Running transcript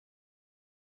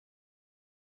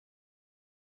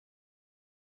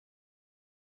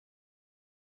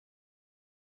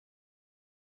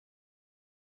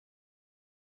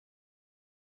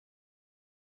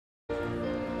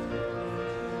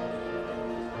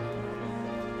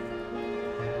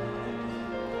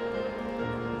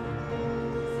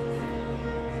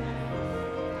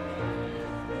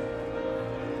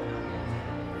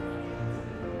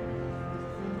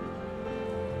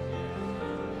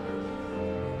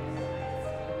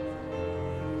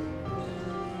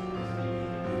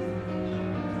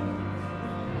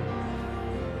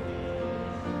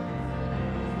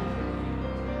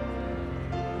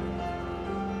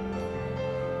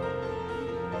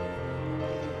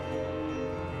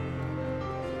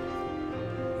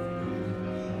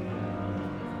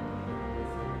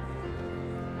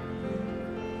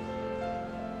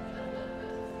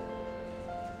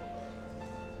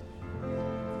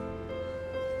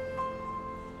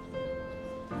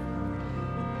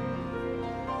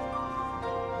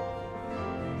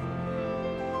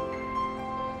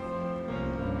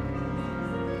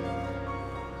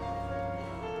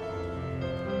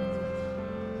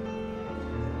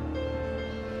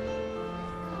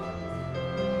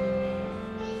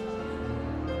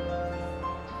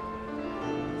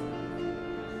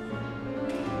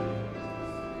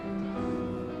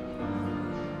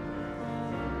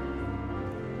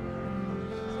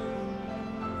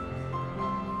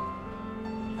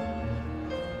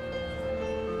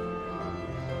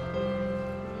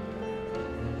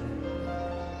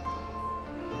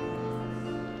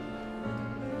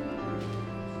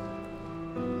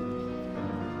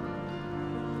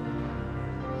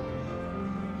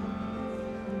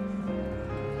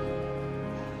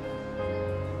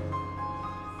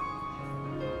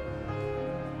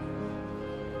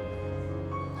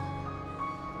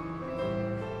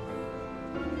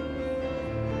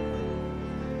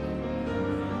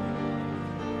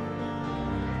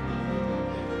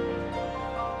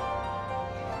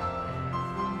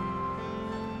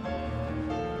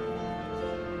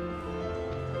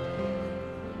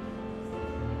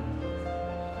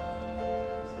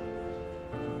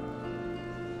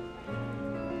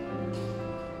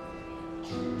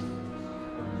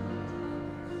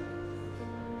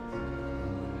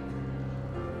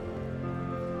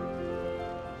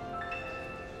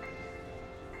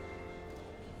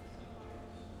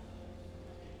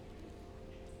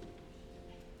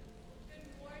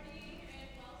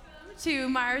to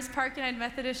Myers Park United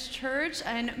Methodist Church,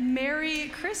 and Merry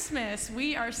Christmas.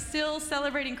 We are still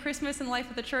celebrating Christmas in the life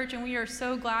of the church, and we are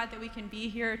so glad that we can be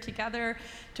here together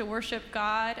to worship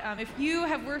God. If you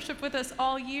have worshiped with us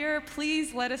all year,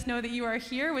 please let us know that you are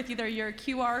here with either your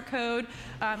QR code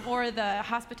or the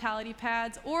hospitality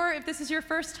pads, or if this is your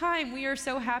first time, we are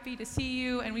so happy to see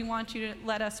you, and we want you to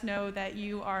let us know that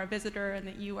you are a visitor and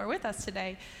that you are with us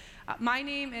today. My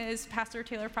name is Pastor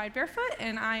Taylor Pride Barefoot,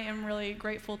 and I am really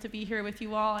grateful to be here with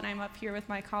you all, and I'm up here with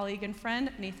my colleague and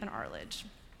friend, Nathan Arledge.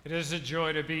 It is a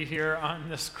joy to be here on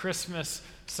this Christmas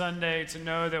Sunday, to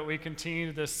know that we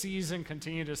continue to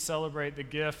celebrate the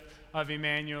gift of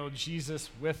Emmanuel, Jesus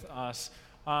with us.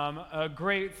 A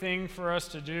great thing for us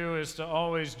to do is to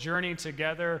always journey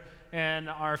together in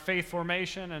our faith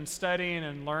formation and studying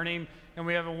and learning, and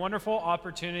we have a wonderful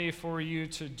opportunity for you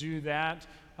to do that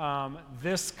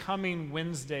this coming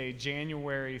Wednesday,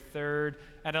 January 3rd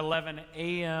at 11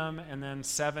 a.m. and then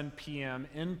 7 p.m.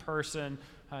 in person.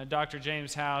 Dr.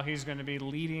 James Howe, he's going to be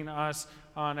leading us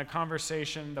on a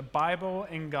conversation, The Bible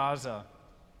in Gaza.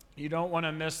 You don't want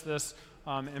to miss this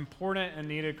important and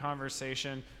needed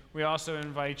conversation. We also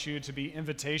invite you to be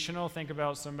invitational. Think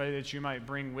about somebody that you might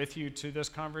bring with you to this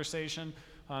conversation,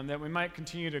 that we might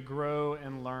continue to grow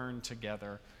and learn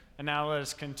together. And now let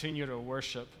us continue to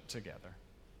worship together.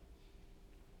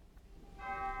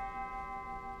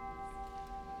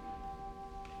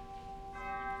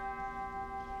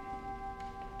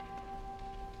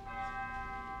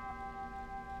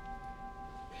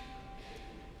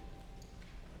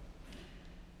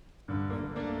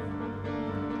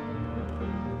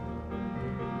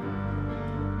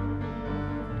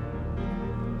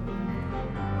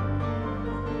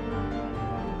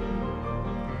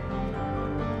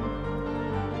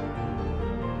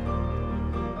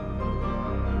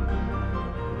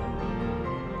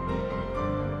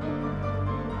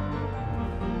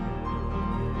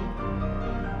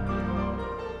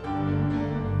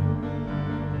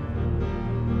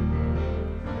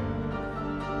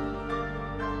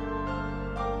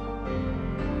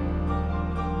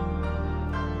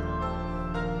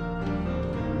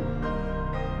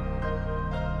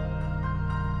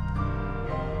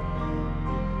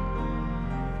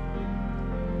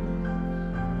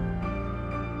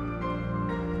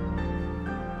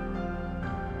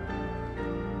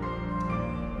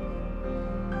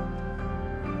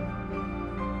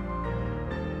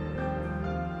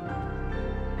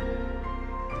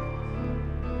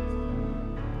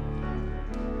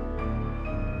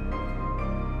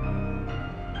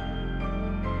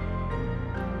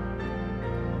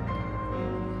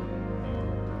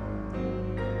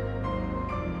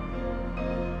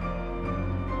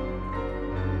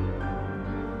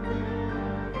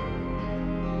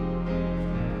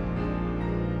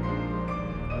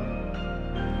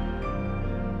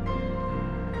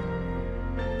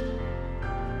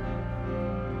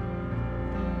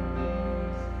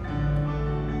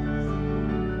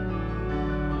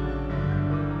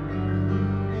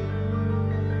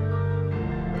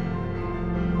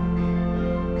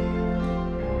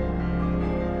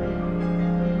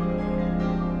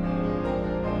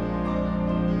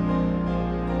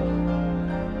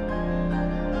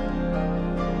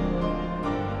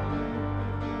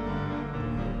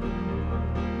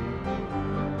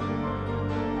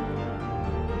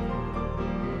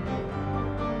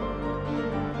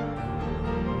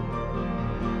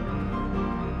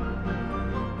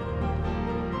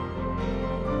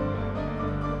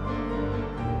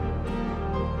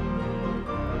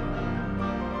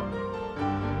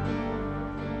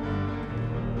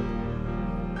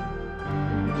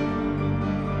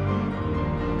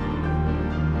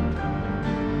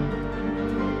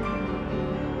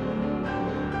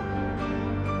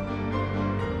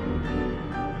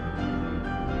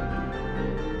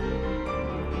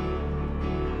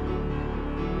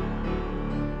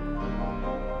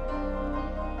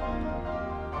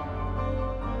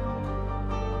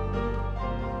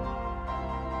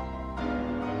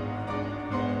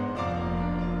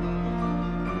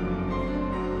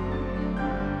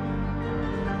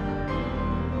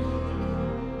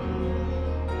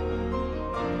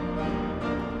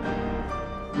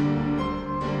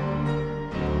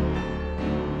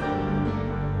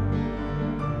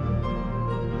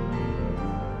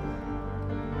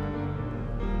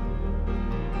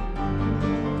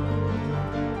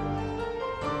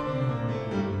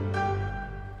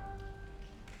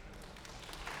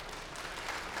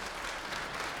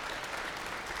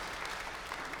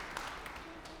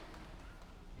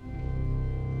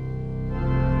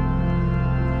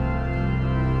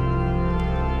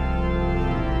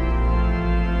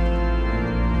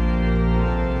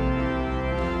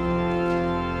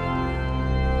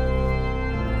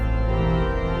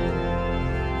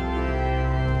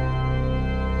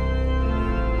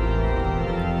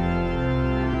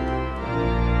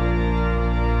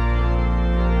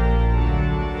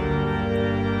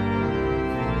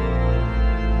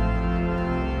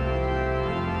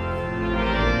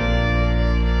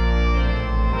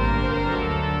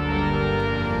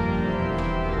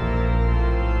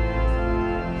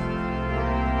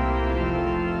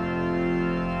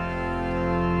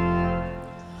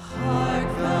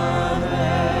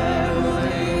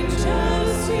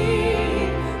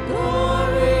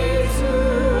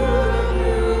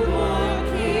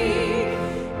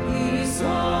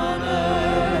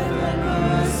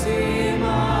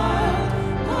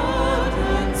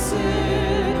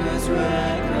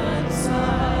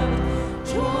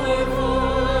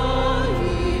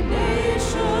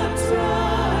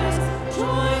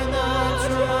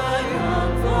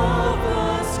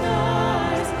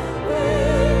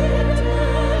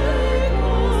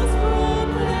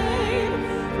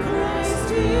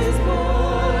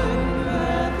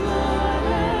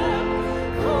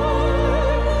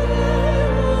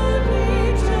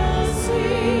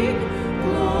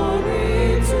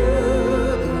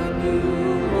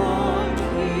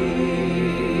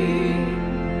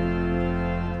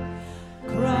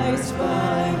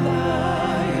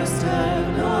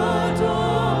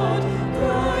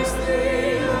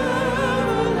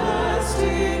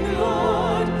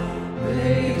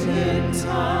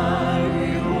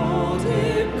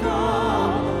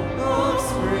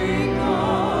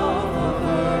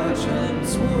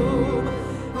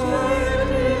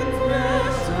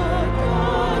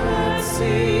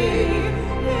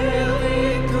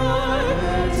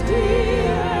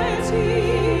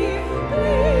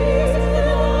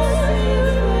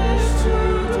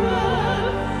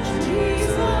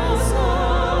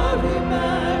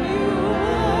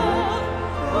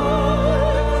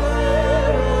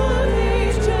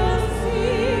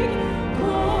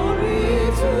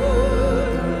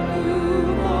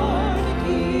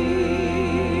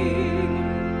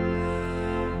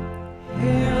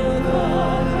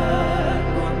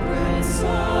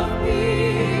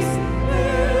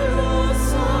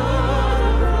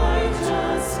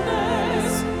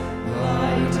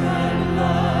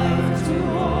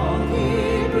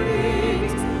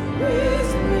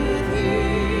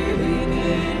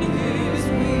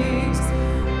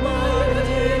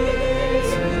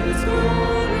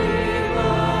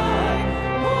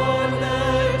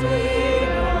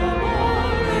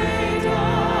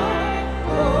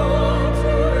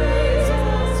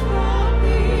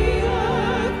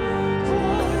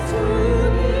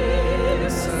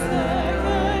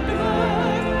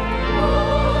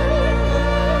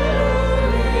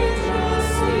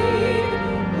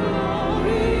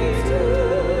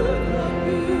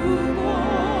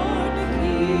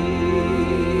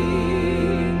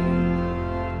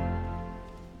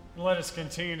 Let us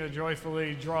continue to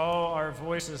joyfully draw our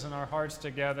voices and our hearts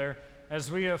together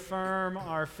as we affirm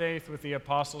our faith with the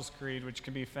Apostles' Creed, which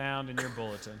can be found in your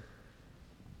bulletin.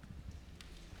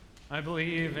 I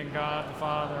believe in God the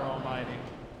Father Almighty,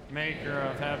 maker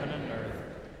of heaven and earth,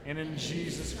 and in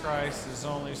Jesus Christ, his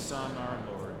only Son, our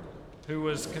Lord, who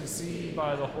was conceived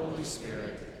by the Holy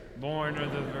Spirit, born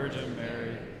of the Virgin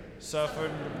Mary, suffered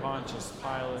under Pontius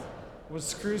Pilate,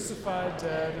 was crucified,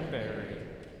 dead, and buried.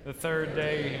 The third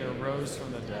day he arose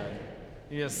from the dead.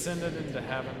 He ascended into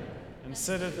heaven and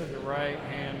sitteth at the right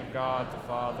hand of God the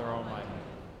Father Almighty.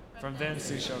 From thence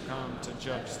he shall come to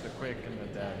judge the quick and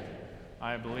the dead.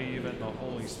 I believe in the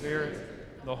Holy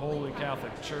Spirit, the Holy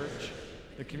Catholic Church,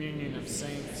 the communion of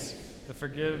saints, the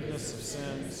forgiveness of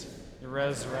sins, the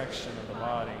resurrection of the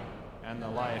body, and the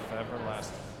life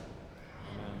everlasting.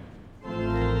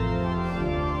 Amen.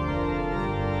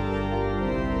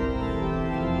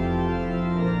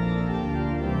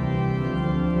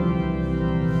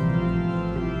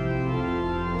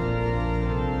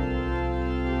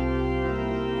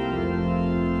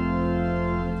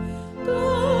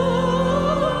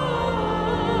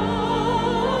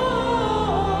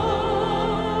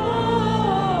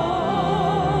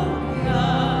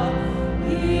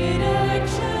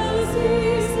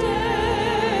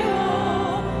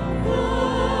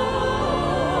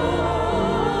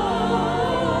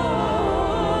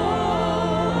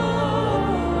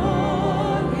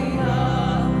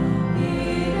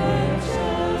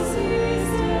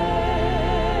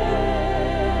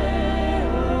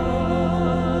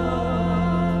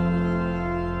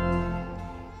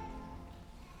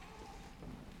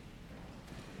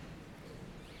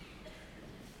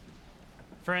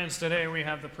 Friends, today we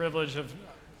have the privilege of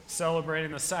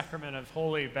celebrating the sacrament of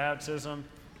holy baptism.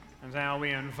 And now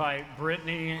we invite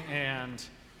Brittany and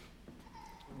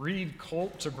Reed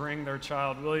Colt to bring their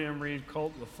child, William Reed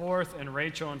Colt IV, and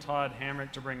Rachel and Todd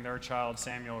Hamrick to bring their child,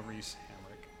 Samuel Reese Hamrick.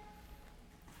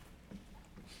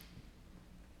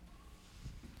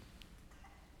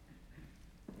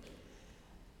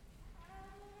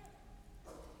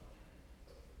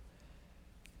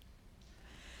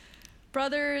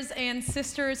 Brothers and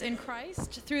sisters in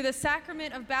Christ, through the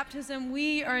sacrament of baptism,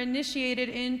 we are initiated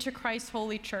into Christ's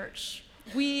holy church.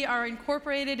 We are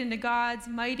incorporated into God's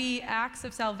mighty acts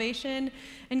of salvation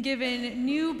and given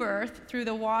new birth through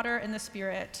the water and the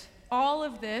Spirit. All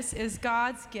of this is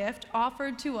God's gift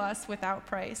offered to us without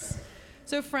price.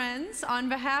 So friends, on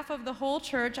behalf of the whole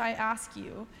church, I ask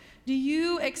you, do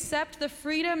you accept the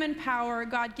freedom and power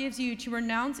God gives you to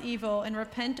renounce evil and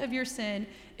repent of your sin?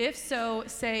 If so,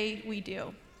 say, we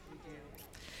do.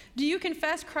 Do you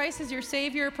confess Christ as your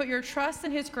Savior, put your trust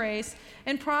in his grace,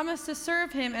 and promise to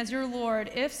serve him as your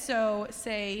Lord? If so,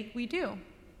 say, we do.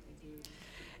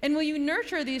 And will you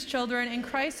nurture these children in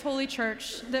Christ's holy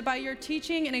church, that by your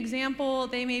teaching and example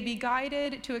they may be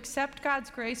guided to accept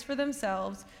God's grace for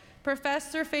themselves,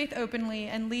 profess their faith openly,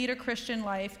 and lead a Christian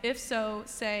life? If so,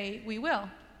 say, we will.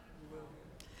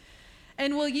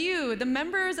 And will you, the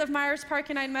members of Myers Park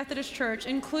United Methodist Church,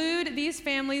 include these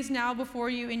families now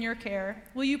before you in your care?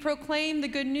 Will you proclaim the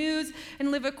good news and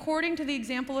live according to the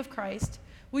example of Christ?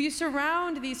 Will you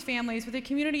surround these families with a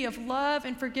community of love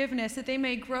and forgiveness that they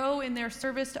may grow in their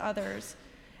service to others?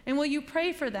 And will you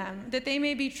pray for them that they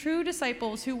may be true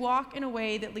disciples who walk in a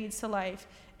way that leads to life?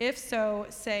 If so,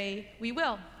 say, we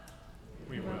will.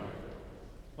 We will.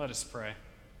 Let us pray.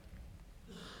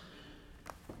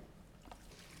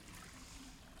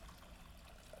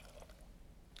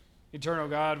 Eternal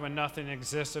God, when nothing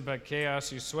existed but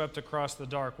chaos, you swept across the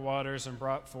dark waters and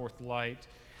brought forth light.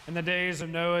 In the days of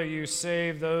Noah, you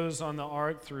saved those on the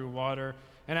ark through water,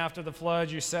 and after the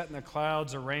flood, you set in the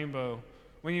clouds a rainbow.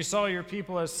 When you saw your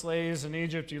people as slaves in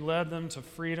Egypt, you led them to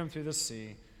freedom through the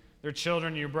sea. Their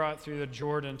children you brought through the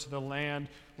Jordan to the land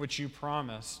which you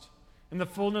promised. In the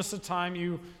fullness of time,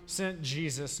 you sent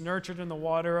Jesus, nurtured in the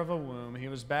water of a womb. He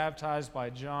was baptized by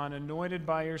John, anointed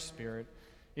by your Spirit.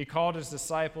 He called his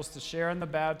disciples to share in the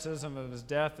baptism of his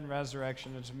death and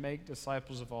resurrection and to make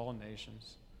disciples of all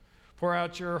nations. Pour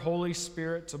out your Holy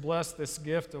Spirit to bless this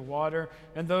gift of water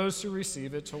and those who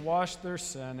receive it, to wash their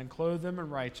sin and clothe them in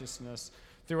righteousness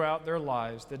throughout their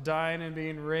lives, that dying and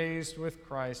being raised with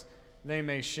Christ, they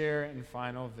may share in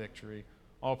final victory.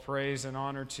 All praise and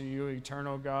honor to you,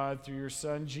 eternal God, through your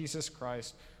Son, Jesus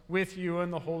Christ, with you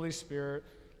and the Holy Spirit,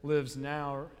 lives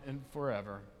now and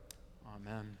forever.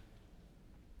 Amen.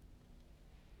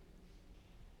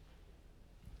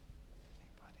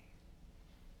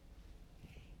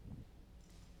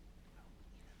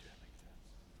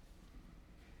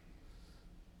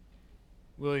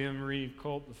 William Reed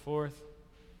Colt IV,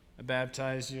 I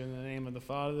baptize you in the name of the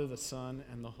Father, the Son,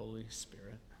 and the Holy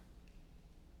Spirit.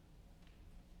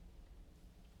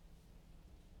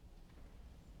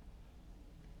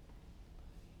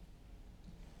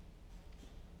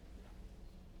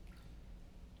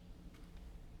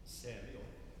 Samuel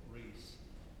Reese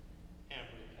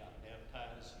Hamrick, I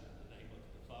baptize you in the name of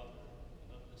the Father,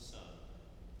 and of the Son,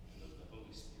 and of the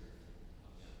Holy Spirit.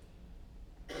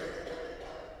 Amen.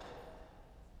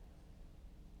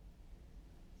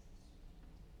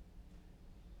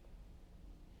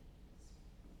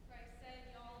 Christ said,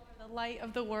 "Y'all are the light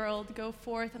of the world. Go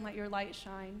forth and let your light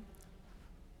shine."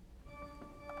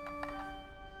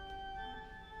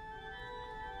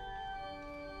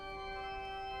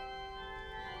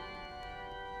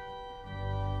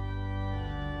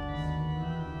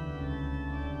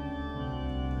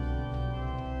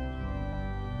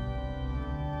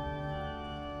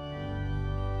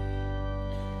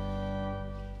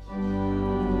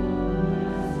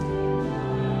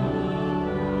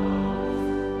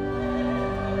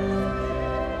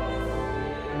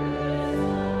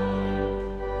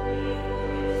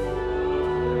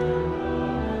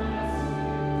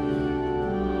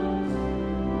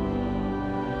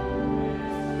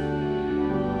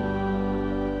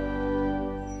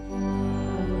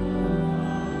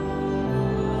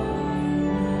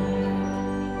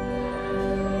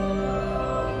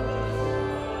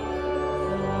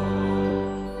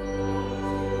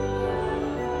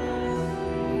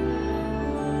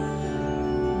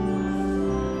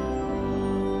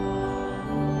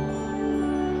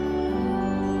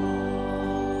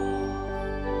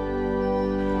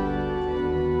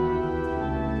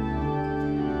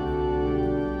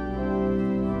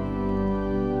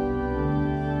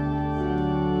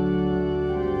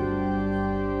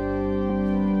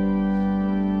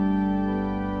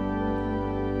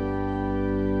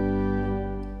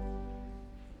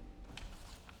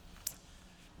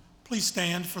 Please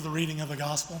stand for the reading of the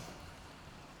gospel.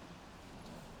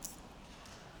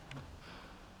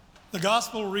 The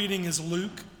gospel reading is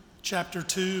Luke chapter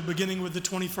 2, beginning with the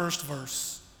 21st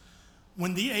verse.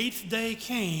 When the 8th day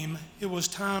came, it was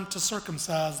time to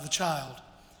circumcise the child,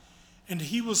 and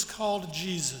he was called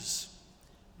Jesus,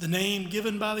 the name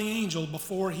given by the angel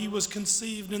before he was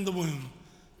conceived in the womb.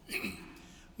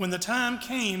 When the time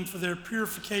came for their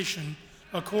purification,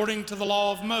 according to the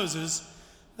law of Moses,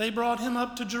 they brought him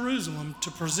up to Jerusalem to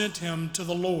present him to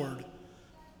the Lord,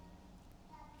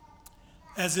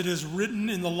 as it is written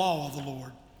in the law of the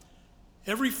Lord.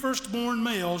 Every firstborn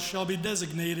male shall be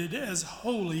designated as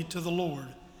holy to the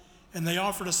Lord, and they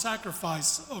offered a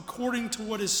sacrifice according to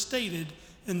what is stated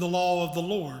in the law of the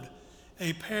Lord,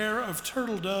 a pair of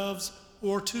turtle doves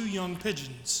or 2 young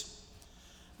pigeons.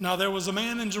 Now there was a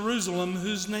man in Jerusalem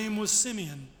whose name was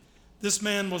Simeon. This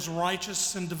man was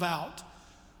righteous and devout,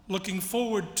 looking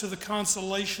forward to the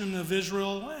consolation of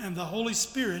Israel, and the Holy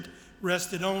Spirit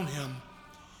rested on him.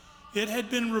 It had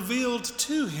been revealed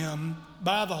to him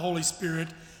by the Holy Spirit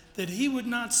that he would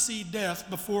not see death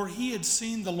before he had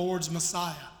seen the Lord's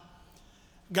Messiah.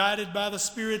 Guided by the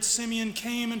Spirit, Simeon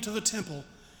came into the temple,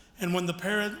 and when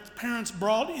the parents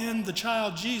brought in the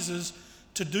child Jesus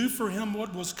to do for him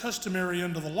what was customary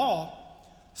under the law,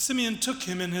 Simeon took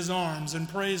him in his arms and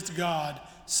praised God,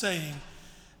 saying,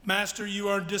 "Master, you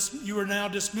are now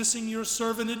dismissing your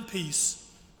servant in peace,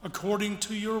 according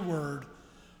to your word.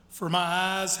 For my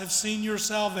eyes have seen your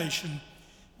salvation,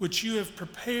 which you have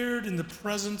prepared in the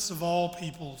presence of all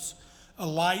peoples, a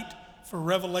light for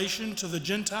revelation to the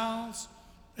Gentiles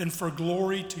and for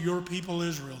glory to your people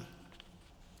Israel."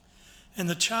 And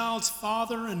the child's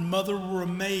father and mother were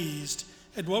amazed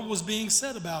at what was being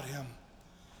said about him.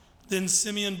 Then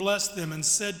Simeon blessed them and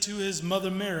said to his mother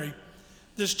Mary,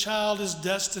 "This child is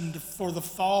destined for the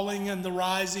falling and the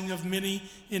rising of many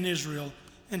in Israel,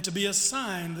 and to be a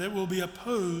sign that will be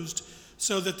opposed,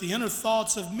 so that the inner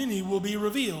thoughts of many will be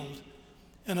revealed,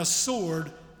 and a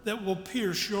sword that will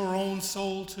pierce your own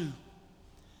soul too."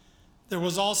 There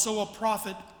was also a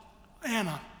prophet,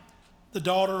 Anna, the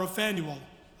daughter of Phanuel,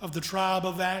 of the tribe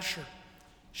of Asher.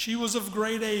 She was of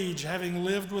great age, having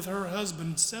lived with her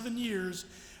husband 7 years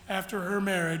after her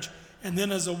marriage, and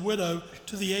then as a widow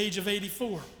to the age of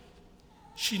 84.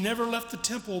 She never left the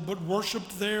temple, but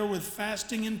worshiped there with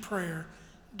fasting and prayer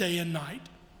day and night.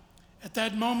 At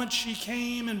that moment she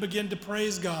came and began to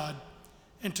praise God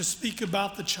and to speak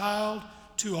about the child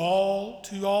to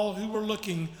all who were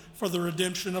looking for the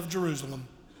redemption of Jerusalem.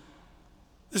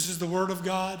 This is the word of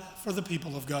God for the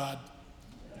people of God.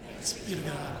 Thanks be to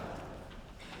God.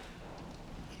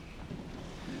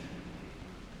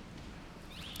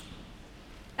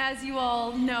 As you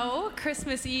all know,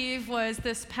 Christmas Eve was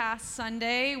this past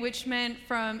Sunday, which meant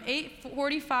from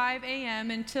 8:45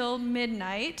 a.m. until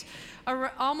midnight,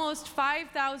 almost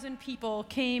 5,000 people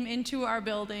came into our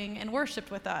building and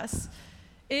worshiped with us.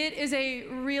 It is a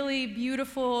really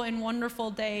beautiful and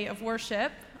wonderful day of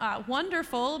worship.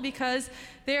 Wonderful because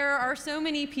there are so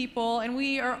many people, and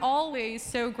we are always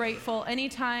so grateful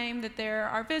anytime that there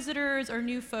are visitors or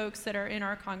new folks that are in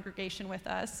our congregation with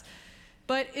us.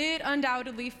 But it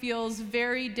undoubtedly feels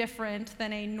very different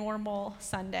than a normal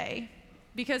Sunday,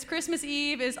 because Christmas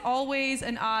Eve is always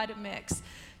an odd mix.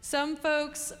 Some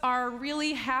folks are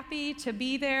really happy to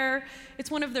be there.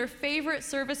 It's one of their favorite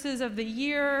services of the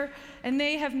year, and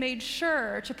they have made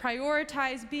sure to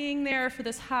prioritize being there for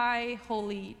this high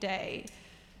holy day.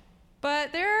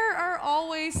 But there are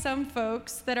always some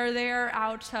folks that are there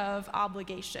out of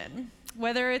obligation,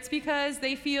 whether it's because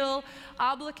they feel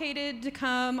obligated to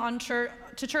come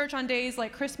to church on days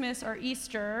like Christmas or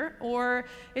Easter, or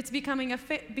it's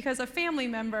because a family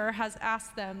member has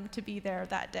asked them to be there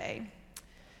that day.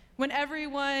 When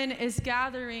everyone is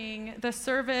gathering, the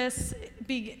service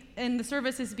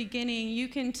is beginning, you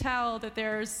can tell that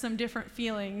there's some different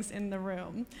feelings in the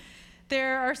room.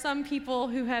 There are some people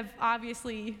who have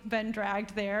obviously been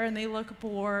dragged there, and they look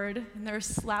bored, and they're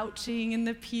slouching in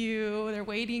the pew, they're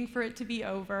waiting for it to be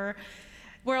over,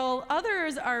 while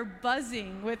others are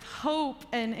buzzing with hope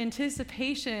and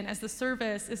anticipation as the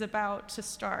service is about to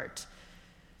start.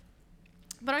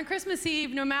 But on Christmas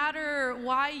Eve, no matter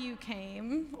why you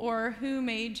came, or who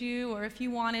made you, or if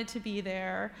you wanted to be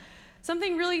there,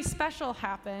 something really special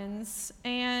happens,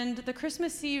 and the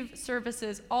Christmas Eve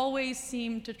services always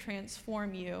seem to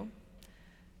transform you.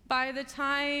 By the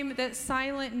time that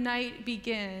Silent Night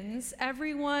begins,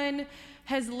 everyone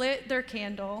has lit their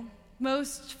candle.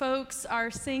 Most folks are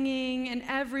singing, and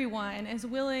everyone is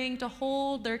willing to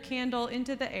hold their candle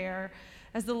into the air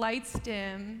as the lights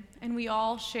dim, and we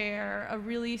all share a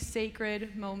really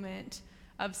sacred moment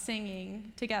of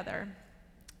singing together.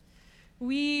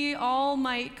 We all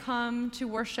might come to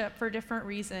worship for different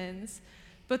reasons,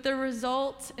 but the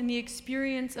result and the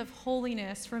experience of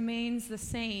holiness remains the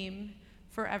same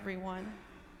for everyone.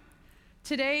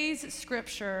 Today's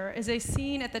scripture is a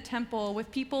scene at the temple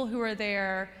with people who are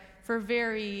there for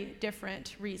very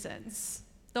different reasons.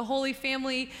 The Holy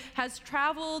Family has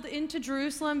traveled into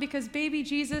Jerusalem because baby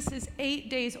Jesus is 8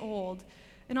 days old.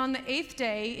 And on the 8th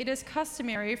day, it is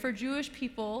customary for Jewish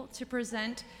people to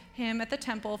present him at the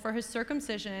temple for his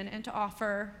circumcision and to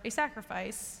offer a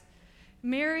sacrifice.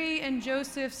 Mary and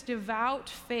Joseph's devout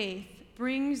faith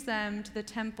brings them to the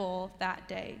temple that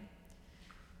day.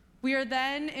 We are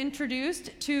then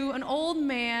introduced to an old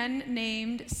man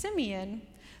named Simeon.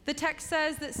 The text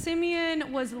says that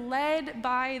Simeon was led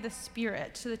by the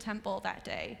Spirit to the temple that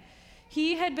day.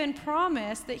 He had been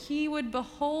promised that he would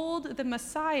behold the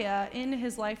Messiah in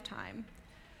his lifetime.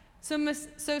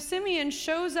 So Simeon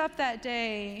shows up that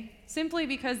day simply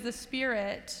because the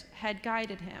Spirit had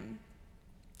guided him.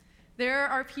 There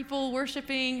are people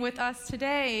worshiping with us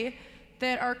today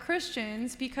that are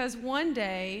Christians because one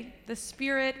day the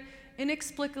Spirit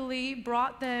inexplicably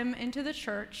brought them into the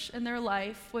church, and their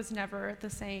life was never the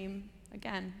same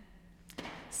again.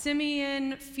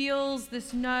 Simeon feels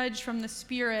this nudge from the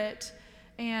Spirit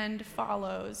and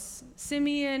follows.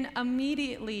 Simeon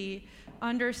immediately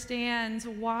understands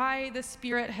why the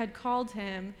Spirit had called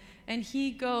him, and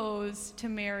he goes to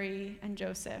Mary and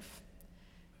Joseph.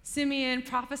 Simeon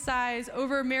prophesies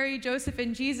over Mary, Joseph,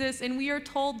 and Jesus, and we are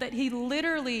told that he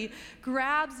literally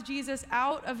grabs Jesus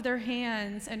out of their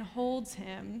hands and holds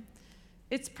him.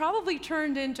 It's probably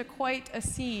turned into quite a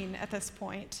scene at this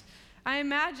point. I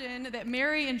imagine that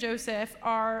Mary and Joseph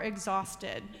are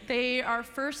exhausted. They are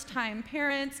first-time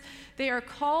parents. They are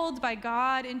called by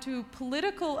God into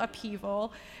political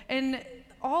upheaval, and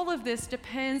all of this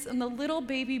depends on the little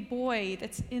baby boy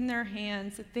that's in their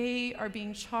hands that they are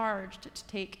being charged to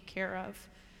take care of.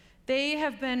 They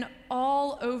have been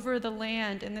all over the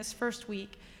land in this first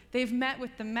week. They've met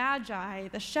with the Magi,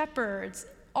 the shepherds,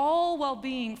 all while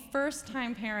being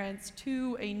first-time parents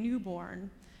to a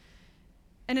newborn.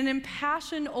 And an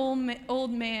impassioned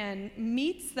old man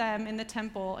meets them in the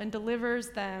temple and delivers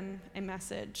them a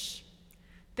message.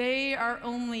 They are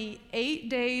only 8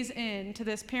 days into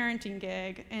this parenting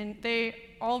gig, and they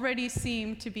already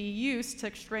seem to be used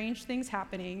to strange things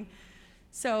happening.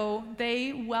 So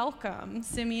they welcome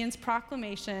Simeon's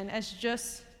proclamation as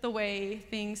just the way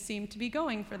things seem to be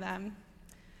going for them.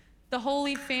 The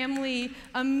Holy Family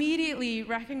immediately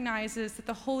recognizes that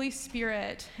the Holy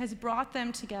Spirit has brought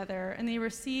them together, and they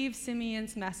receive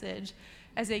Simeon's message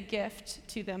as a gift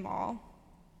to them all.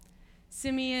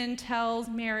 Simeon tells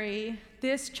Mary,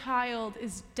 this child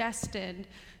is destined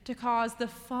to cause the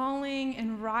falling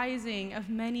and rising of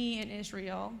many in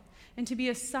Israel, and to be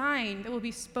a sign that will be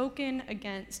spoken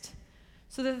against,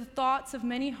 so that the thoughts of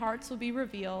many hearts will be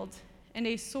revealed, and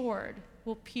a sword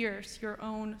will pierce your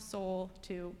own soul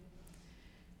too.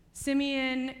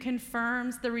 Simeon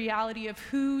confirms the reality of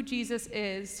who Jesus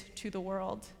is to the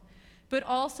world, but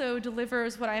also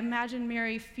delivers what I imagine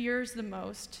Mary fears the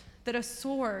most, that a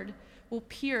sword will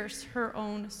pierce her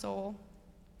own soul.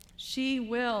 She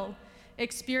will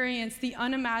experience the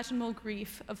unimaginable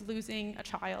grief of losing a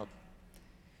child.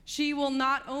 She will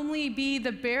not only be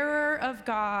the bearer of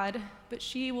God, but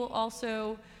she will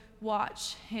also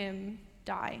watch him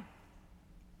die.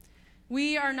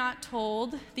 We are not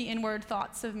told the inward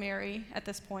thoughts of Mary at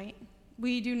this point.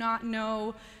 We do not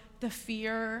know the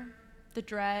fear, the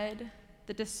dread,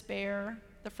 the despair,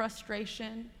 the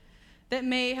frustration that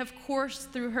may have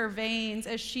coursed through her veins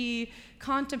as she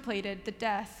contemplated the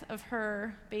death of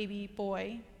her baby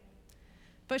boy.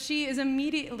 But she is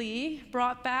immediately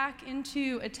brought back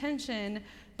into attention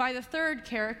by the third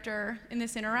character in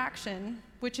this interaction,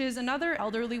 which is another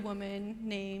elderly woman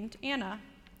named Anna.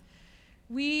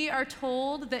 We are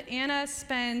told that Anna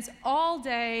spends all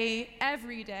day,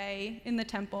 every day in the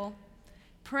temple,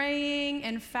 praying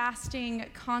and fasting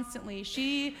constantly.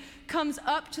 She comes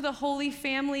up to the Holy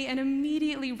Family and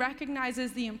immediately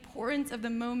recognizes the importance of the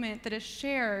moment that is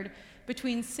shared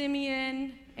between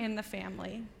Simeon and the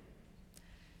family.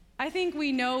 I think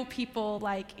we know people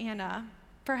like Anna.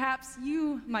 Perhaps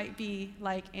you might be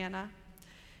like Anna.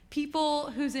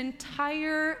 People whose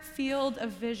entire field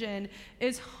of vision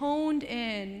is honed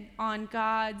in on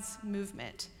God's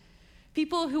movement.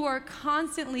 People who are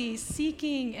constantly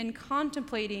seeking and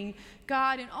contemplating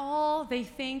God in all they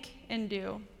think and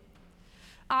do.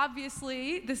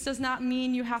 Obviously, this does not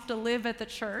mean you have to live at the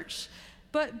church,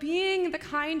 but being the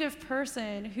kind of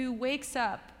person who wakes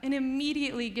up and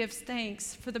immediately gives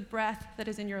thanks for the breath that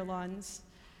is in your lungs.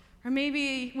 Or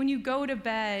maybe when you go to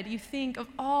bed, you think of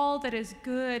all that is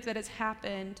good that has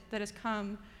happened, that has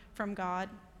come from God.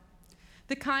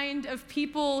 The kind of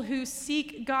people who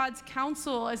seek God's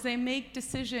counsel as they make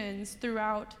decisions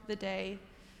throughout the day.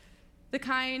 The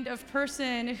kind of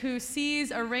person who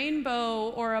sees a rainbow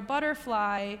or a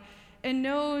butterfly and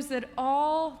knows that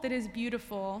all that is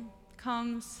beautiful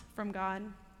comes from God.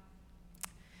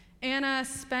 Anna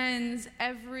spends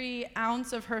every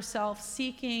ounce of herself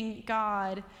seeking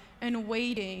God and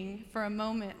waiting for a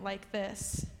moment like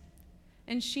this.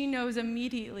 And she knows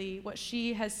immediately what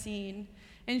she has seen.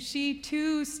 And she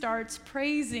too starts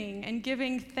praising and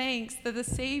giving thanks that the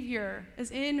Savior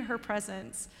is in her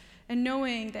presence and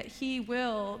knowing that he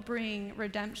will bring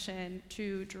redemption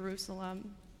to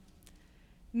Jerusalem.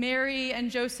 Mary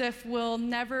and Joseph will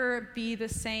never be the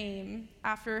same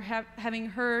after having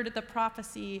heard the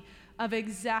prophecy of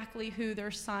exactly who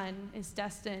their son is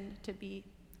destined to be.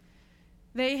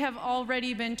 They have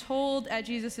already been told at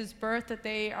Jesus' birth that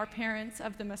they are parents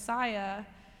of the Messiah,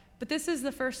 but this is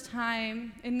the first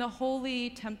time in the Holy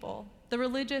Temple, the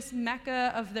religious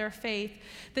Mecca of their faith,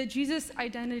 that Jesus'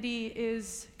 identity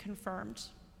is confirmed.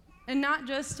 And not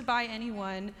just by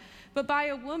anyone, but by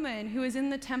a woman who is in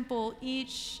the temple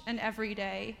each and every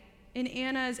day. In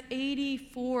Anna's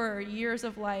 84 years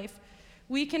of life,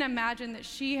 we can imagine that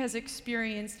she has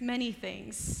experienced many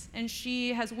things, and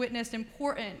she has witnessed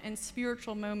important and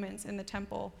spiritual moments in the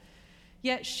temple.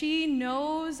 Yet she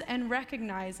knows and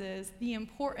recognizes the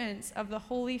importance of the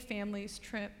Holy Family's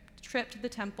trip to the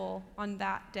temple on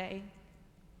that day.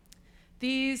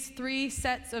 These three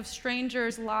sets of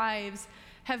strangers' lives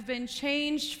have been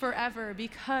changed forever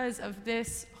because of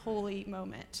this holy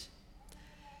moment.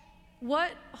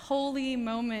 What holy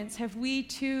moments have we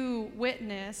too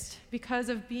witnessed because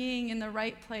of being in the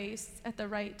right place at the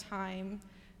right time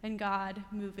and God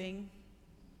moving?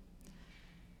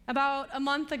 About a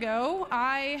month ago,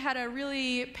 I had a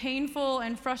really painful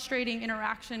and frustrating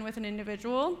interaction with an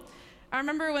individual. I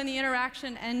remember when the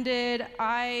interaction ended,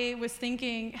 I was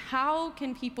thinking, how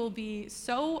can people be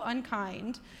so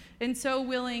unkind and so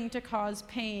willing to cause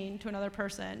pain to another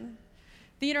person?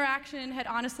 The interaction had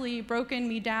honestly broken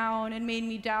me down and made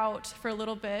me doubt for a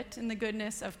little bit in the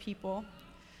goodness of people.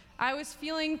 I was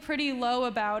feeling pretty low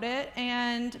about it,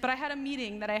 but I had a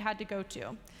meeting that I had to go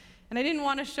to. And I didn't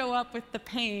want to show up with the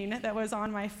pain that was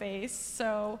on my face.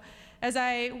 So as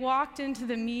I walked into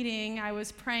the meeting, I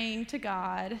was praying to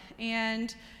God.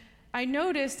 And I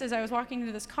noticed as I was walking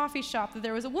into this coffee shop that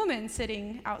there was a woman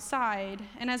sitting outside.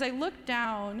 And as I looked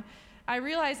down, I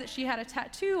realized that she had a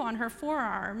tattoo on her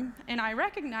forearm, and I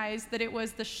recognized that it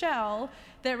was the shell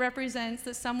that represents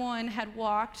that someone had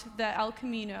walked the El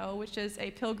Camino, which is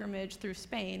a pilgrimage through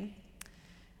Spain.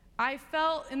 I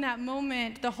felt in that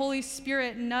moment the Holy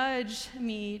Spirit nudge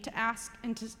me to ask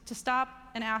and to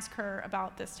stop and ask her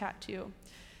about this tattoo.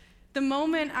 The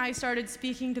moment I started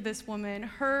speaking to this woman,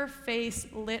 her face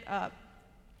lit up.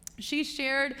 She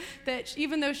shared that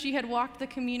even though she had walked the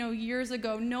Camino years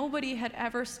ago, nobody had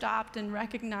ever stopped and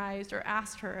recognized or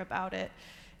asked her about it.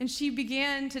 And she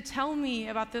began to tell me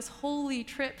about this holy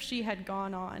trip she had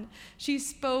gone on. She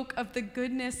spoke of the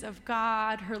goodness of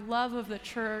God, her love of the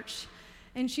church,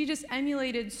 and she just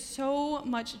emulated so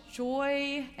much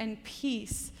joy and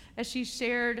peace as she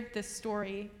shared this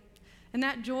story. And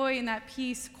that joy and that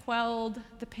peace quelled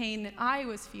the pain that I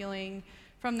was feeling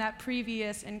from that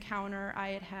previous encounter I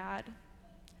had had.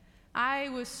 I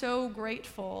was so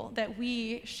grateful that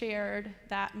we shared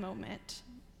that moment.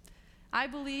 I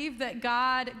believe that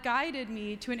God guided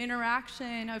me to an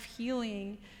interaction of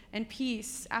healing and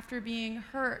peace after being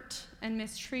hurt and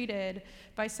mistreated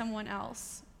by someone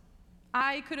else.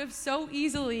 I could have so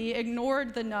easily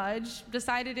ignored the nudge,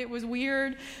 decided it was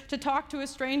weird to talk to a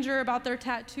stranger about their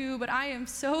tattoo, but I am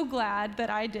so glad that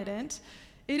I didn't.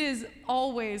 It is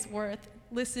always worth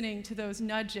listening to those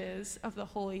nudges of the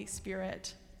Holy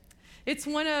Spirit. It's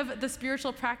one of the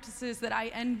spiritual practices that I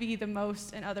envy the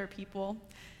most in other people.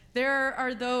 There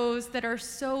are those that are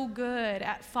so good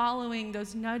at following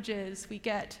those nudges we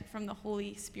get from the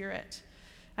Holy Spirit.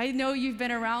 I know you've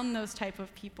been around those type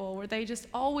of people where they just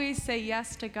always say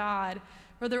yes to God,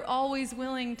 or they're always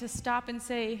willing to stop and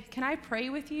say, "Can I pray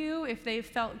with you?" if they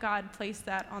felt God place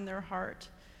that on their heart.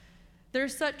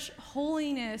 There's such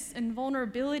holiness and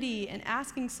vulnerability in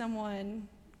asking someone,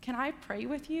 "Can I pray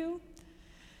with you?"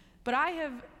 But I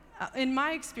have, in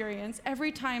my experience,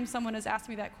 every time someone has asked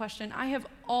me that question, I have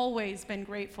always been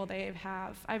grateful they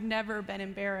have. I've never been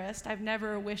embarrassed. I've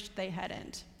never wished they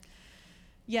hadn't.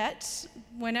 Yet,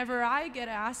 whenever I get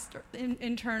asked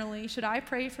internally, should I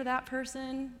pray for that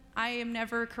person, I am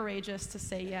never courageous to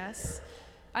say yes.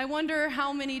 I wonder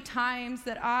how many times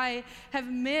that I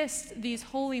have missed these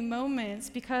holy moments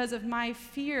because of my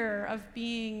fear of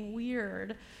being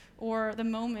weird or the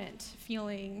moment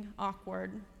feeling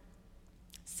awkward.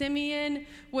 Simeon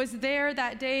was there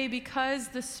that day because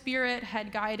the Spirit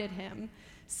had guided him.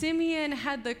 Simeon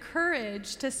had the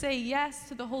courage to say yes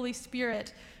to the Holy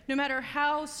Spirit, no matter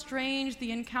how strange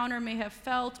the encounter may have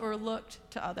felt or looked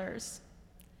to others.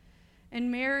 And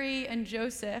Mary and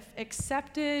Joseph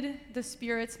accepted the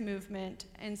Spirit's movement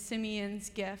and Simeon's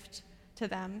gift to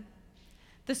them.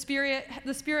 The Spirit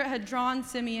had drawn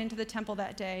Simeon to the temple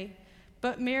that day,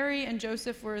 but Mary and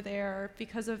Joseph were there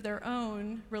because of their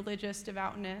own religious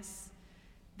devoutness.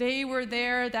 They were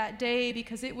there that day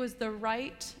because it was the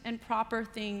right and proper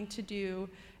thing to do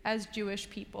as Jewish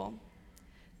people.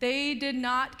 They did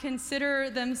not consider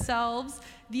themselves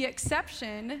the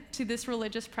exception to this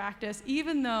religious practice,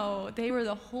 even though they were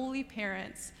the holy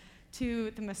parents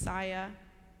to the Messiah.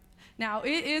 Now,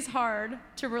 it is hard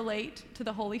to relate to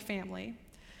the Holy Family,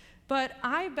 but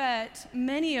I bet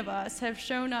many of us have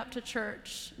shown up to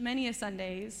church many a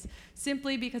Sundays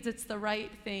simply because it's the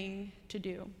right thing to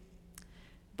do.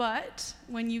 But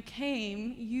when you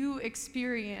came, you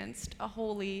experienced a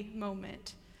holy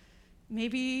moment.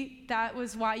 Maybe that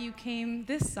was why you came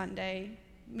this Sunday.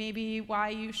 Maybe why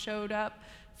you showed up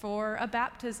for a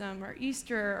baptism or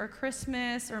Easter or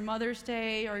Christmas or Mother's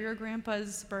Day or your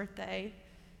grandpa's birthday.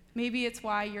 Maybe it's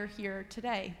why you're here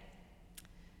today.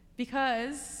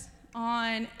 Because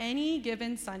on any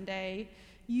given Sunday,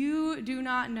 you do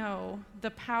not know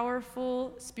the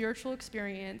powerful spiritual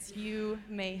experience you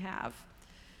may have.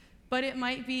 But it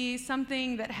might be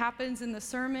something that happens in the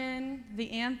sermon, the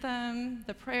anthem,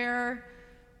 the prayer,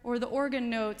 or the organ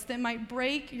notes that might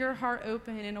break your heart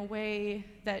open in a way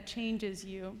that changes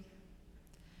you.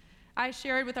 I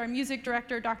shared with our music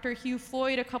director, Dr. Hugh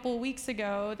Floyd, a couple weeks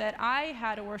ago that I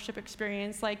had a worship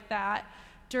experience like that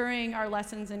during our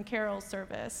lessons and carols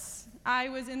service. I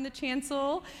was in the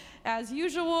chancel, as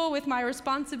usual, with my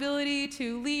responsibility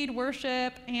to lead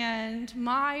worship, and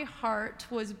my heart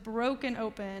was broken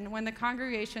open when the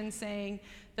congregation sang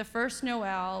the first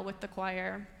Noel with the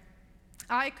choir.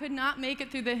 I could not make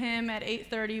it through the hymn at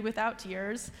 8:30 without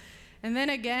tears, and then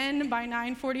again by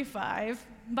 9:45.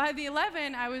 By the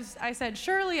 11, I said,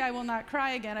 surely I will not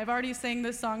cry again. I've already sang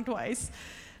this song twice.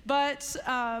 But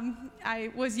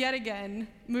I was yet again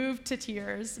moved to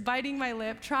tears, biting my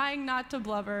lip, trying not to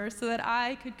blubber so that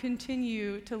I could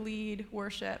continue to lead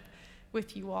worship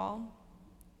with you all.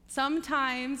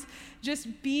 Sometimes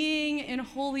just being in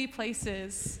holy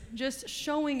places, just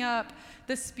showing up,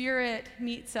 the Spirit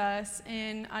meets us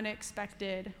in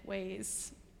unexpected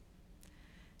ways.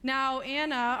 Now,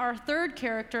 Anna, our third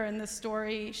character in this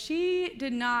story, she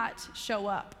did not show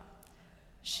up.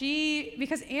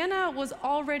 Because Anna was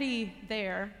already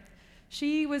there.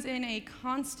 She was in a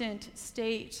constant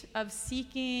state of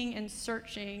seeking and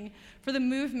searching for the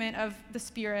movement of the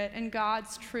Spirit and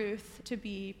God's truth to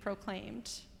be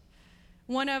proclaimed.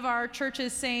 One of our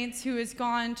church's saints who has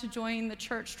gone to join the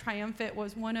church triumphant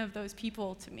was one of those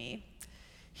people to me.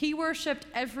 He worshiped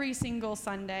every single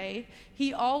Sunday.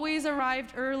 He always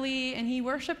arrived early, and he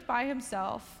worshiped by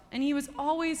himself. And he was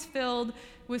always filled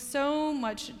with so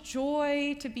much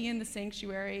joy to be in the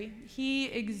sanctuary. He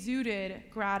exuded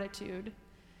gratitude.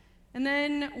 And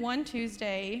then one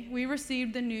Tuesday, we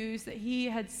received the news that he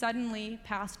had suddenly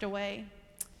passed away.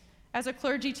 As a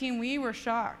clergy team, we were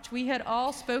shocked. We had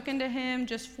all spoken to him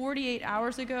just 48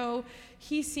 hours ago.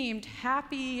 He seemed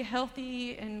happy,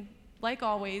 healthy, and like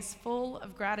always, full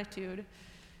of gratitude.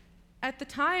 At the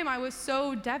time, I was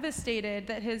so devastated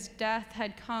that his death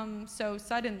had come so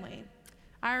suddenly.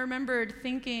 I remembered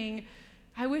thinking,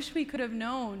 I wish we could have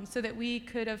known so that we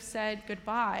could have said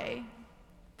goodbye.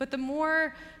 But the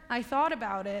more I thought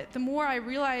about it, the more I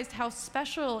realized how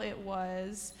special it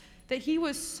was that he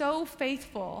was so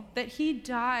faithful that he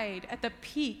died at the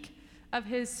peak of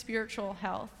his spiritual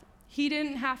health. He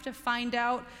didn't have to find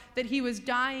out that he was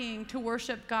dying to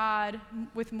worship God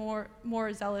with more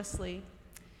zealously.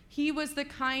 He was the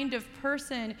kind of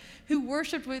person who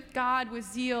worshiped with God with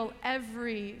zeal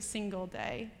every single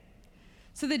day.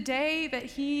 So the day that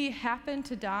he happened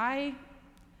to die,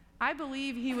 I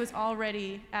believe he was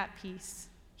already at peace.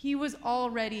 He was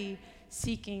already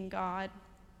seeking God.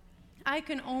 I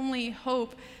can only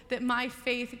hope that my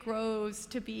faith grows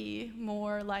to be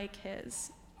more like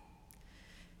his.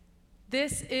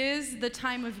 This is the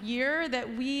time of year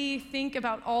that we think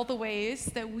about all the ways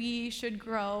that we should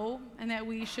grow and that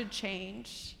we should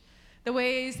change, the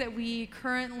ways that we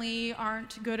currently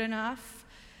aren't good enough,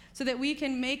 so that we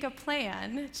can make a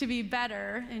plan to be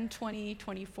better in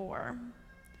 2024.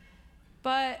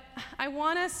 But I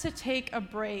want us to take a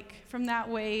break from that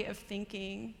way of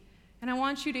thinking, and I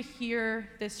want you to hear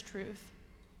this truth.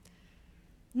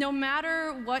 No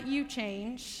matter what you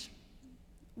change,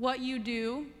 what you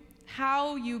do,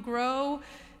 how you grow,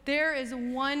 there is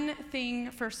one thing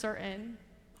for certain.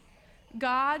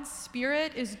 God's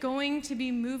Spirit is going to be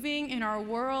moving in our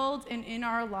world and in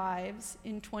our lives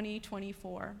in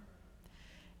 2024.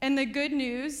 And the good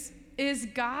news is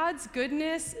God's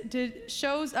goodness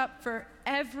shows up for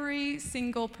every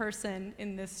single person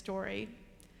in this story.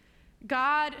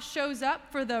 God shows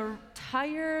up for the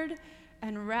tired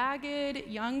and ragged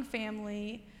young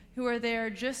family who are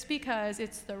there just because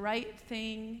it's the right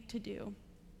thing to do.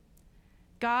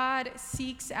 God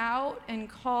seeks out and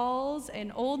calls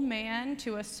an old man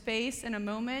to a space and a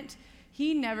moment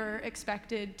he never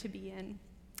expected to be in.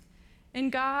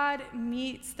 And God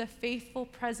meets the faithful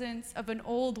presence of an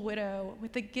old widow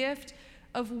with the gift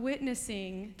of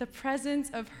witnessing the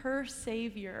presence of her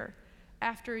Savior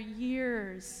after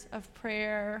years of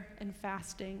prayer and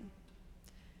fasting.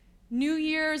 New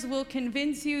Year's will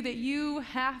convince you that you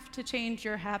have to change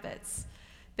your habits,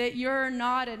 that you're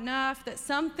not enough, that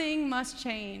something must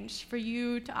change for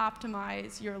you to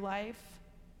optimize your life.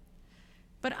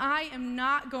 But I am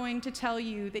not going to tell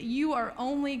you that you are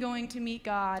only going to meet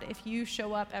God if you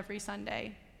show up every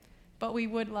Sunday, but we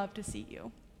would love to see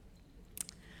you.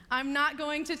 I'm not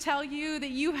going to tell you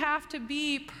that you have to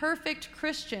be perfect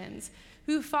Christians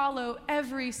who follow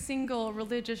every single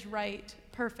religious rite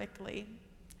perfectly.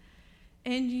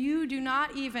 And you do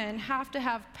not even have to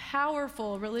have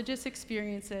powerful religious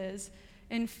experiences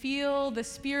and feel the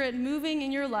Spirit moving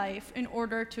in your life in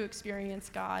order to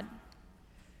experience God.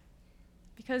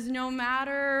 Because no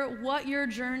matter what your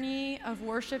journey of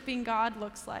worshiping God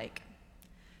looks like,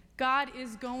 God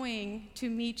is going to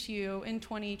meet you in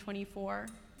 2024.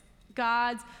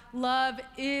 God's love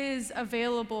is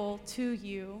available to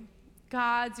you.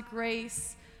 God's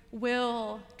grace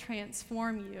will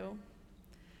transform you.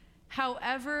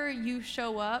 However you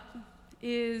show up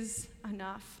is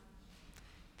enough.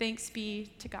 Thanks be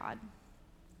to God.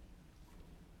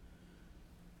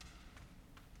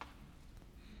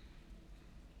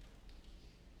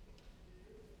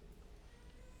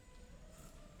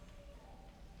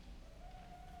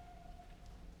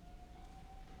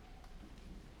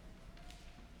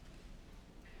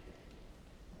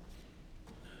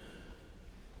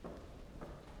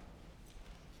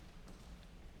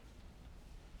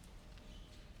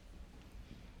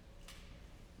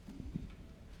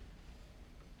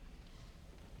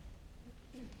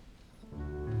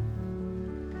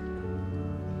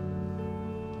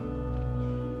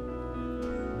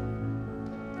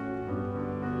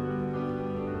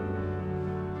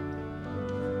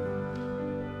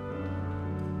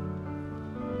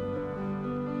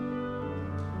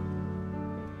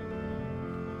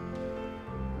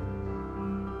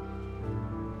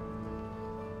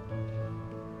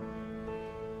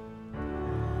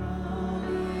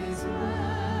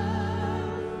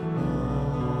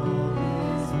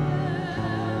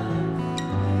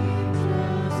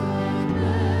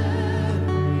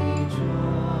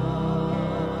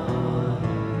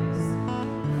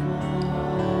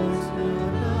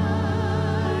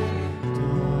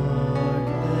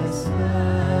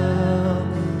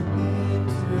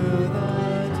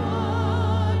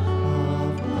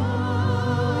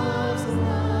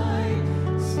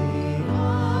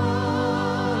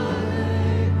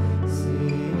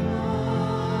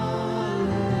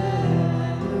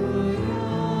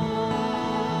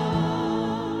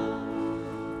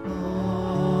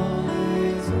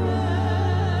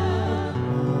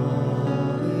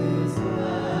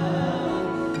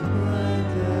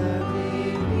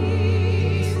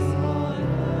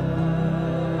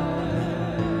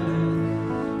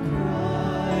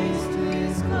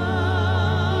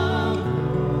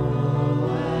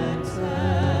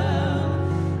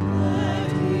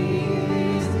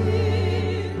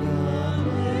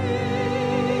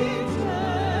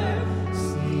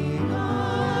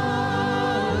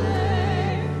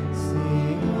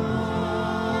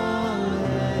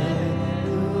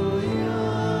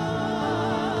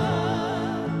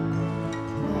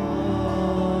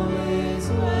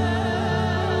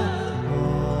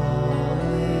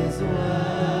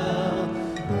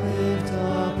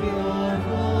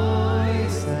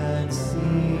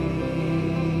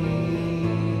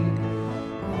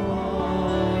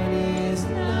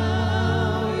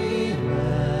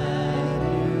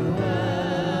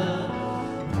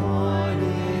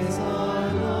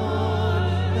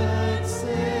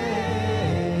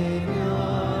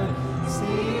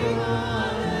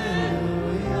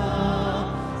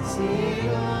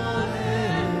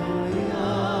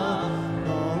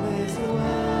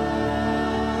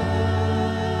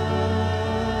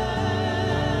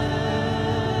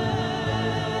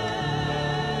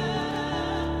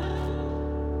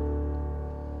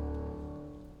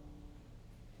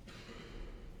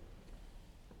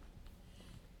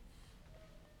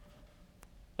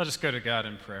 Let us go to God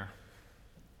in prayer.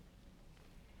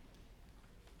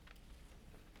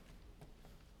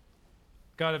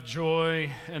 God of joy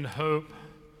and hope,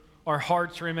 our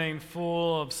hearts remain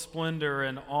full of splendor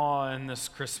and awe in this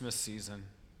Christmas season.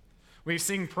 We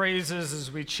sing praises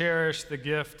as we cherish the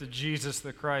gift of Jesus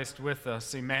the Christ with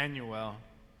us, Emmanuel.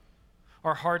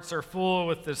 Our hearts are full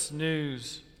with this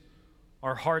news.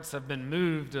 Our hearts have been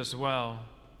moved as well.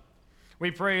 We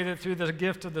pray that through the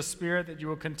gift of the Spirit that you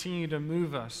will continue to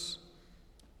move us,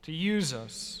 to use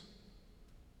us,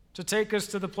 to take us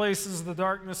to the places of the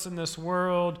darkness in this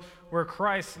world where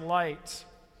Christ's light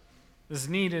is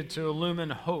needed to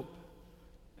illumine hope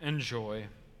and joy.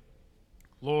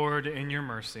 Lord, in your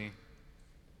mercy.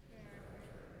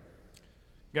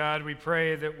 God, we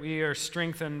pray that we are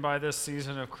strengthened by this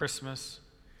season of Christmas,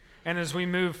 and as we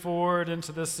move forward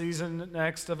into the season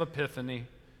next of Epiphany,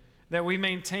 that we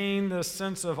maintain this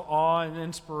sense of awe and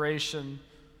inspiration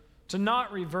to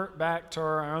not revert back to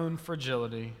our own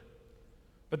fragility,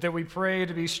 but that we pray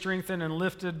to be strengthened and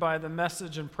lifted by the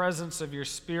message and presence of your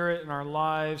Spirit in our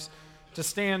lives, to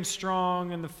stand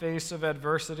strong in the face of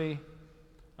adversity,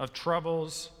 of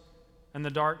troubles, and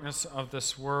the darkness of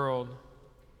this world,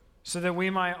 so that we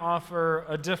might offer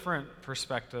a different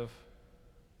perspective,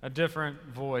 a different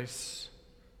voice,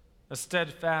 a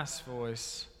steadfast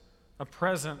voice, a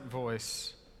present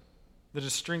voice that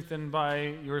is strengthened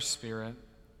by your Spirit.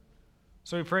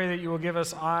 So we pray that you will give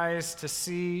us eyes to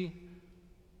see,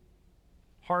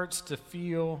 hearts to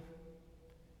feel,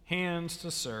 hands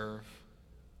to serve,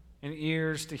 and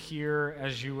ears to hear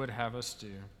as you would have us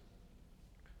do.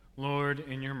 Lord,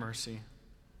 in your mercy.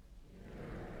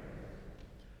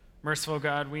 Merciful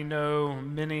God, we know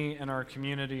many in our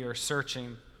community are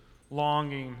searching,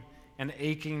 longing, and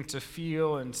aching to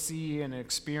feel and see and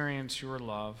experience your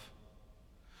love.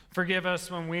 Forgive us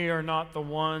when we are not the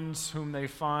ones whom they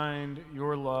find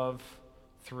your love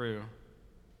through.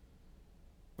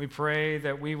 We pray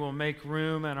that we will make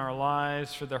room in our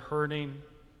lives for the hurting,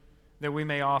 that we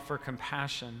may offer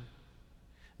compassion,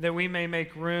 that we may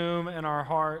make room in our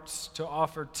hearts to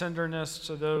offer tenderness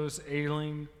to those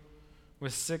ailing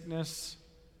with sickness,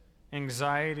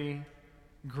 anxiety,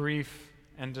 grief,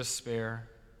 and despair.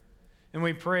 And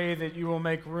we pray that you will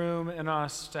make room in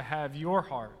us to have your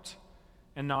heart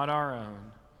and not our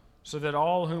own, so that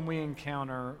all whom we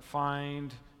encounter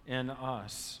find in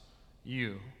us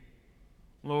you.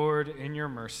 Lord, in your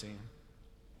mercy.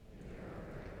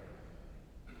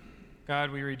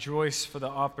 God, we rejoice for the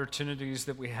opportunities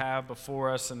that we have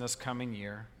before us in this coming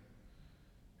year,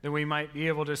 that we might be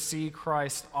able to see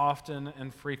Christ often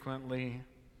and frequently,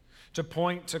 to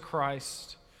point to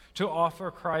Christ, to offer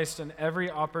Christ in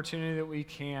every opportunity that we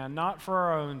can, not for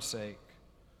our own sake,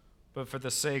 but for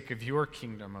the sake of your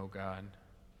kingdom, O God.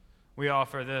 We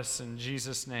offer this in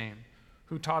Jesus' name,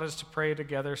 who taught us to pray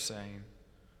together, saying,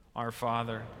 Our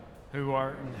Father, who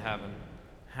art in heaven,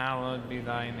 hallowed be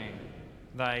thy name.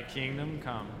 Thy kingdom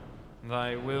come,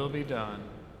 thy will be done,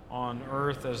 on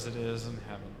earth as it is in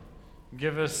heaven.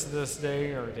 Give us this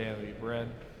day our daily bread,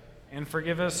 and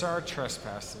forgive us our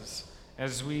trespasses,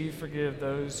 as we forgive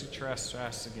those who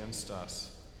trespass against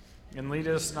us. And lead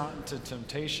us not into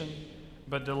temptation,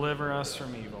 but deliver us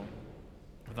from evil.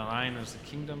 For thine is the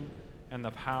kingdom, and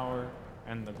the power,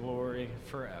 and the glory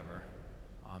forever.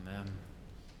 Amen.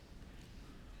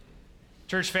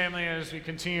 Church family, as we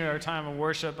continue our time of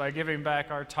worship by giving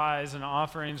back our tithes and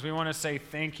offerings, we want to say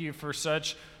thank you for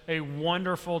such a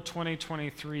wonderful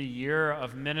 2023 year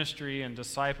of ministry and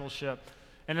discipleship.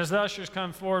 And as the ushers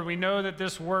come forward, we know that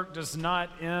this work does not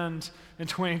end in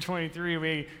 2023.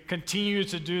 We continue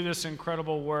to do this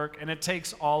incredible work, and it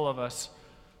takes all of us,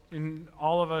 and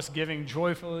all of us giving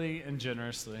joyfully and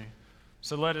generously.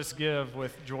 So let us give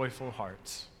with joyful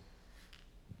hearts.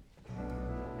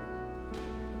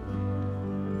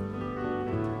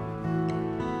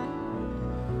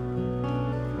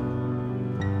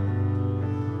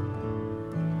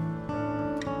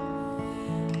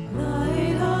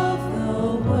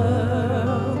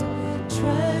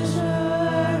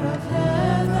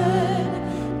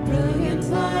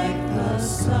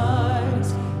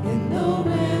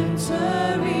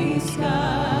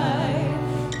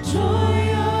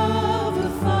 Joy of the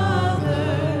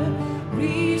Father.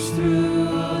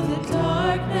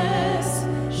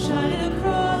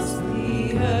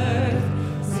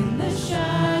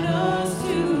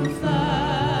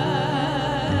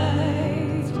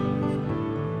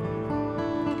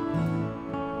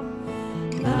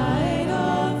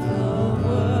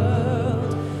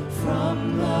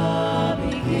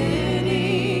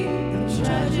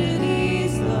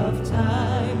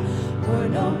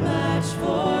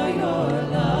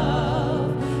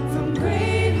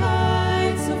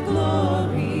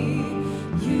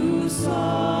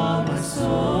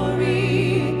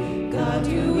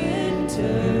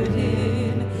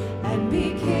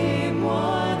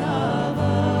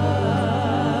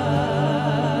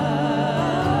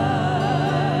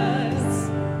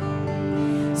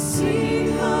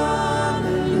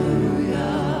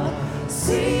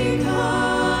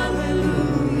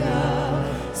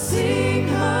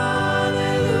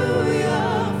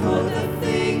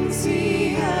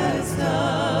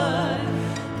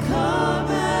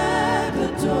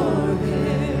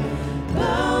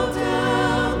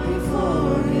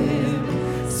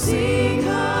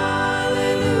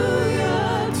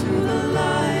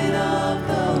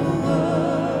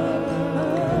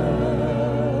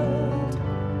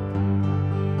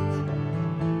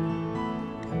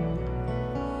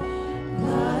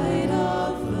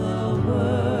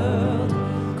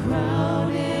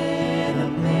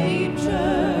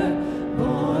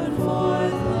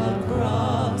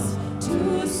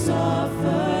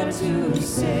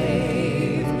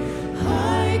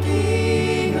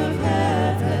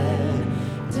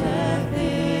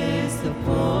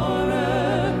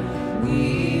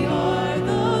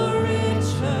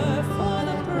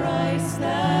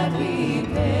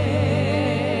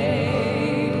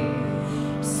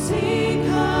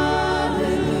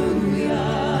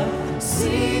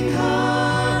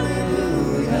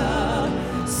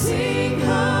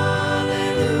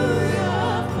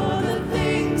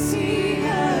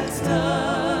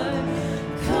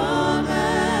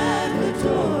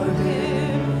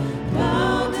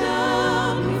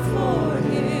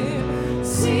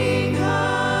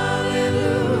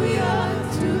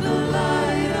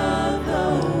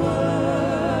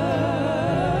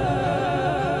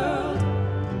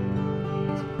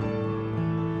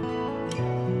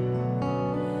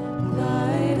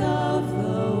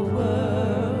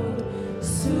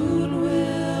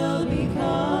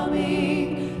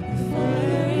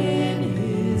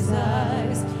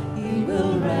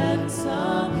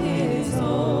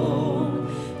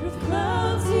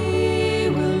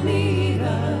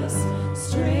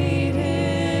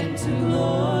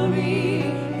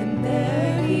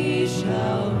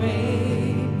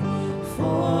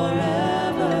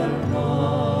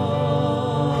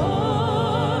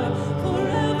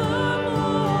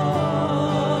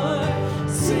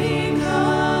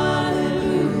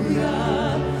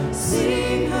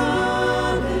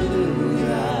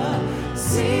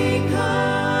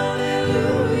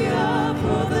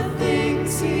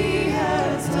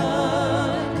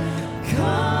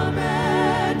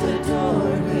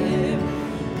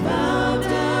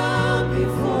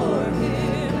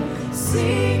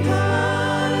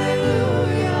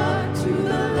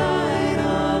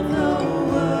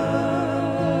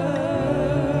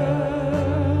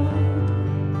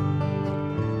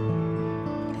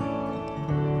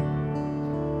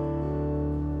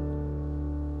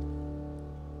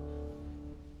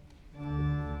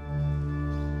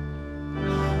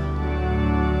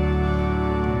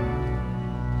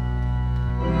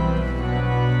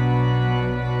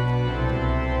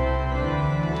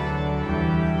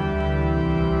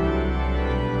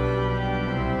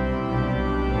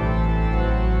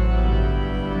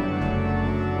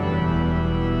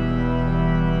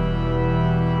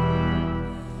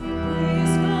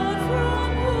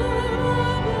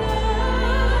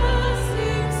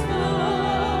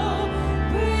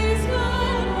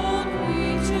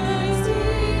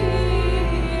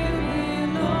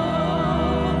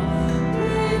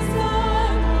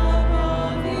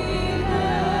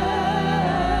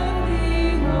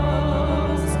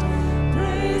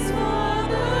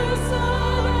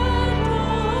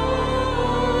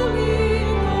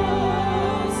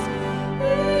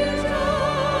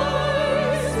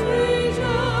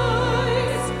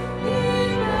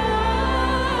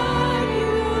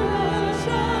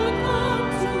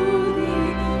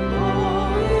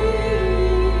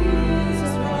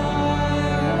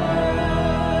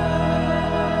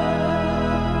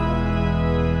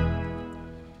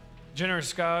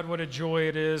 Generous God, what a joy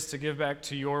it is to give back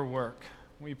to your work.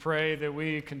 We pray that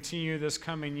we continue this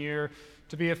coming year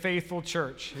to be a faithful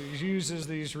church who uses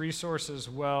these resources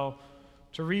well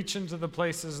to reach into the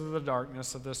places of the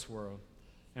darkness of this world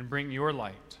and bring your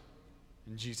light.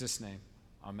 In Jesus' name,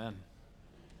 amen.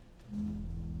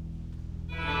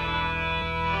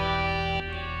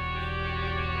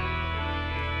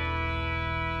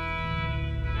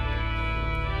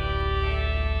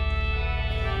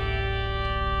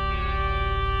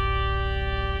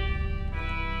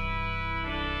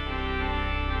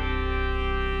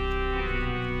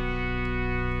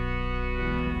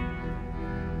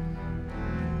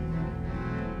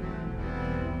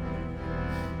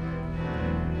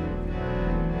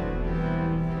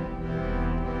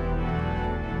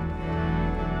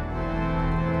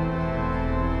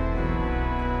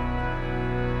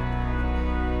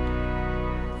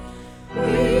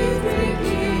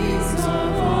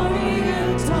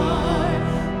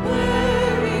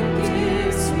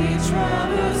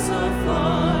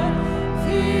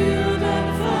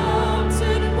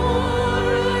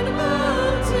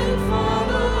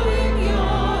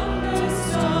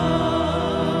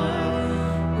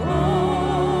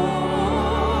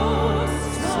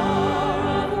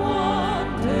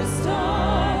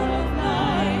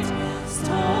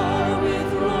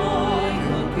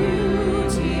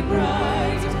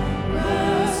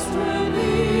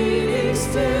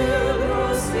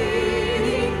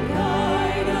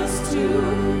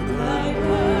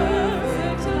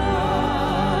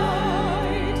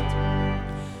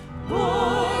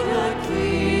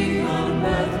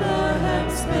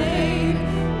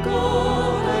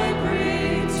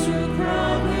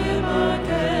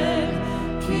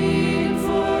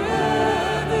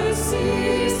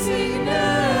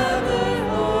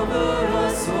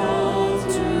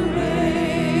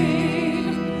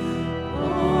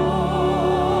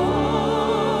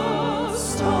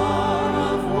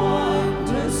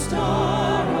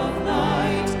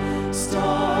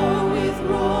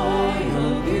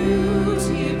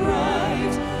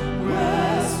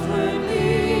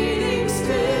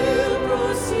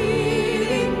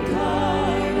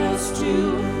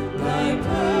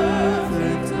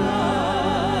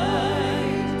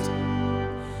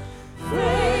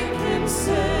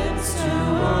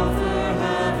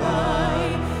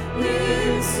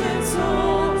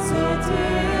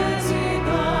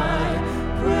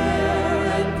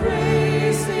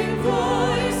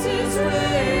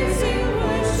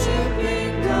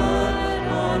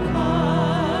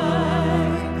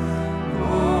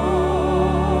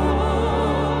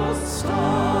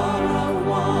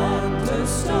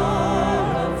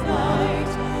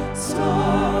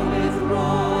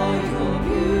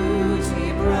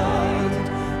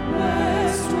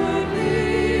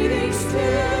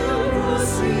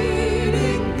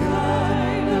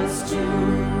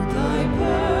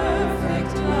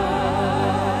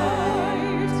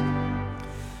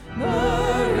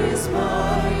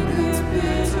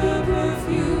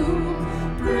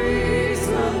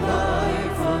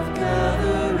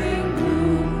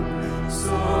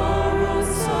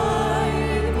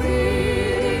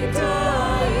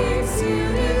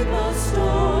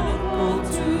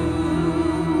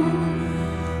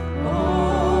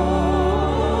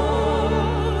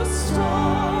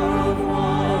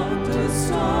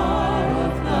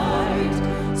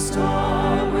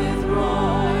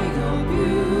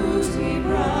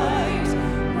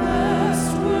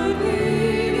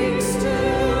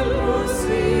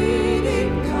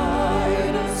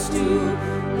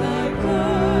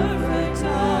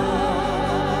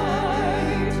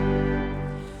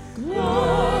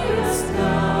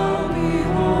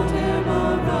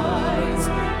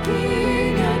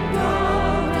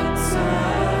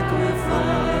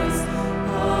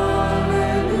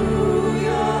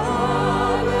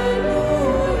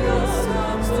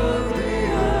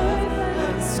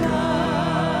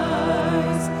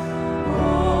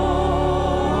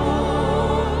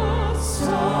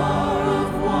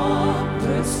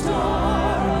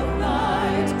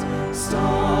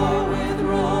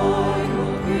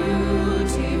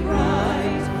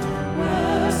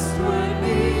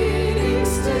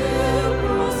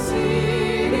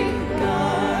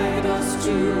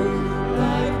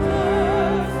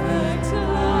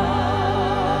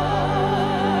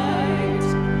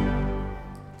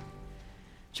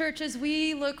 Church, as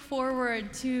we look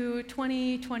forward to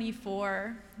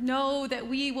 2024, know that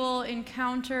we will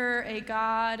encounter a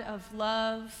God of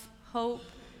love, hope,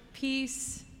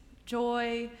 peace,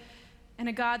 joy, and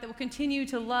a God that will continue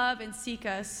to love and seek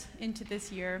us into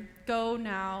this year. Go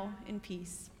now in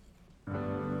peace.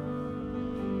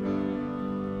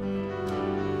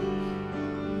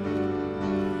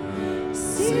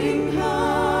 sing